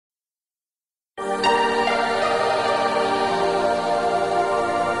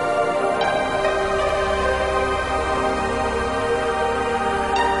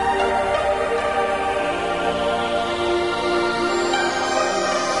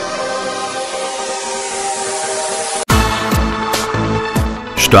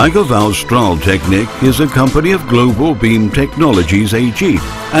Steigerwald Strahltechnik is a company of Global Beam Technologies AG,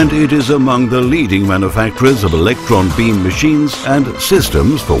 and it is among the leading manufacturers of electron beam machines and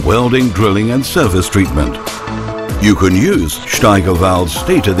systems for welding, drilling and surface treatment. You can use Steigerwald's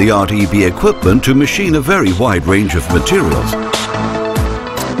state-of-the-art EB equipment to machine a very wide range of materials.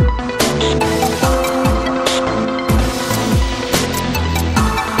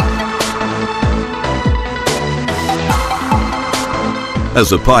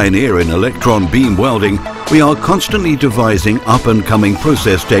 As a pioneer in electron beam welding, we are constantly devising up-and-coming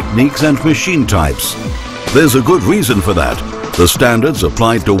process techniques and machine types. There's a good reason for that. The standards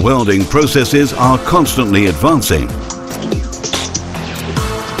applied to welding processes are constantly advancing.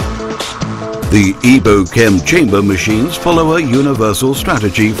 The EBO-Chem chamber machines follow a universal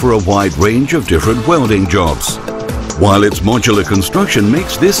strategy for a wide range of different welding jobs, while its modular construction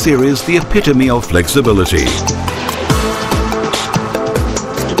makes this series the epitome of flexibility.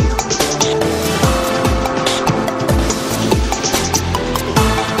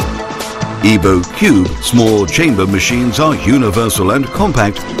 EBO Cube small chamber machines are universal and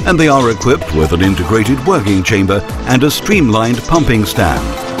compact, and they are equipped with an integrated working chamber and a streamlined pumping stand.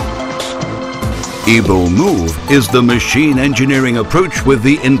 EBO Move is the machine engineering approach with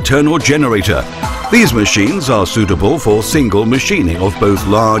the internal generator. These machines are suitable for single machining of both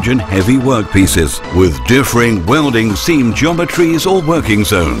large and heavy workpieces with differing welding seam geometries or working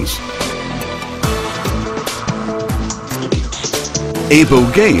zones.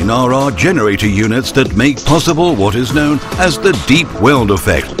 EBO Gain are our generator units that make possible what is known as the deep weld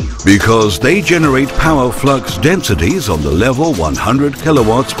effect, because they generate power flux densities on the level 100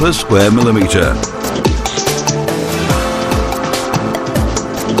 kilowatts per square millimeter.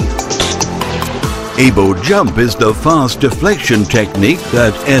 EBO Jump is the fast deflection technique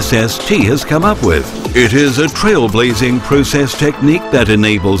that SST has come up with. It is a trailblazing process technique that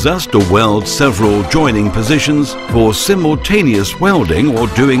enables us to weld several joining positions for simultaneous welding or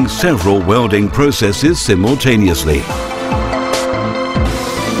doing several welding processes simultaneously.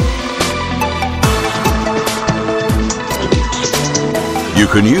 You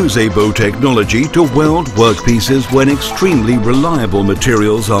can use EBO technology to weld workpieces when extremely reliable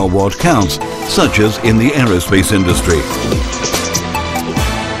materials are what counts, such as in the aerospace industry.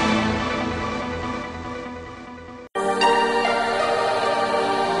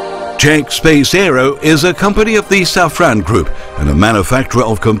 Tech Space Aero is a company of the Safran Group and a manufacturer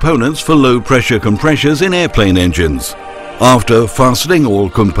of components for low-pressure compressors in airplane engines. After fastening all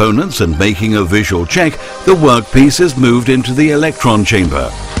components and making a visual check, the workpiece is moved into the electron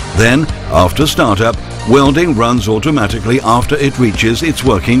chamber. Then, after startup, welding runs automatically after it reaches its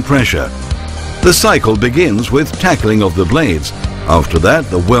working pressure. The cycle begins with tackling of the blades. After that,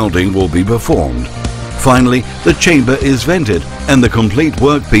 the welding will be performed. Finally, the chamber is vented and the complete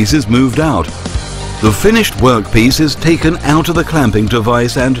workpiece is moved out. The finished workpiece is taken out of the clamping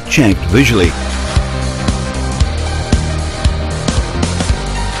device and checked visually.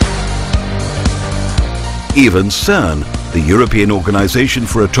 Even CERN, the European Organization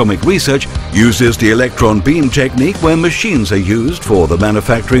for Atomic Research, uses the electron beam technique where machines are used for the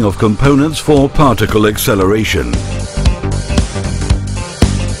manufacturing of components for particle acceleration.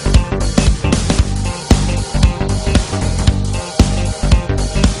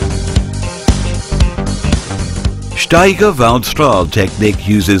 Steigerwald Strahltechnik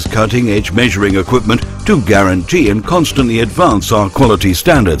uses cutting-edge measuring equipment to guarantee and constantly advance our quality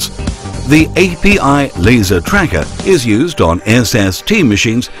standards. The API laser tracker is used on SST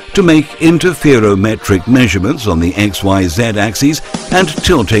machines to make interferometric measurements on the XYZ axes and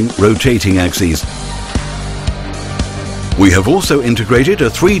tilting rotating axes. We have also integrated a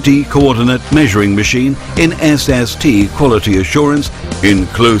 3D coordinate measuring machine in SST quality assurance in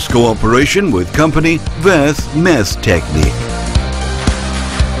close cooperation with company Verth Mess Technique.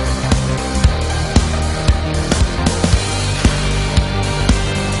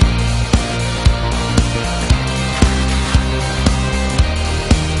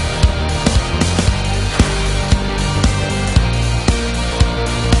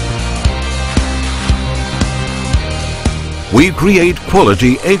 We create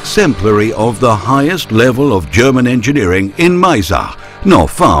quality exemplary of the highest level of German engineering in Maisach, not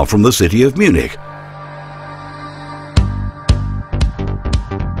far from the city of Munich.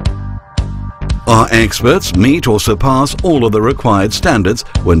 Our experts meet or surpass all of the required standards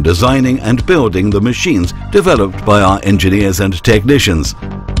when designing and building the machines developed by our engineers and technicians.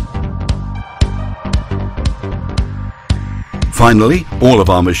 Finally, all of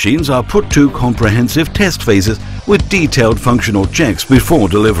our machines are put to comprehensive test phases with detailed functional checks before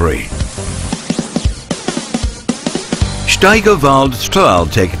delivery. Steigerwald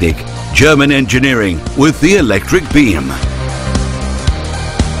Strahltechnik, German engineering with the electric beam.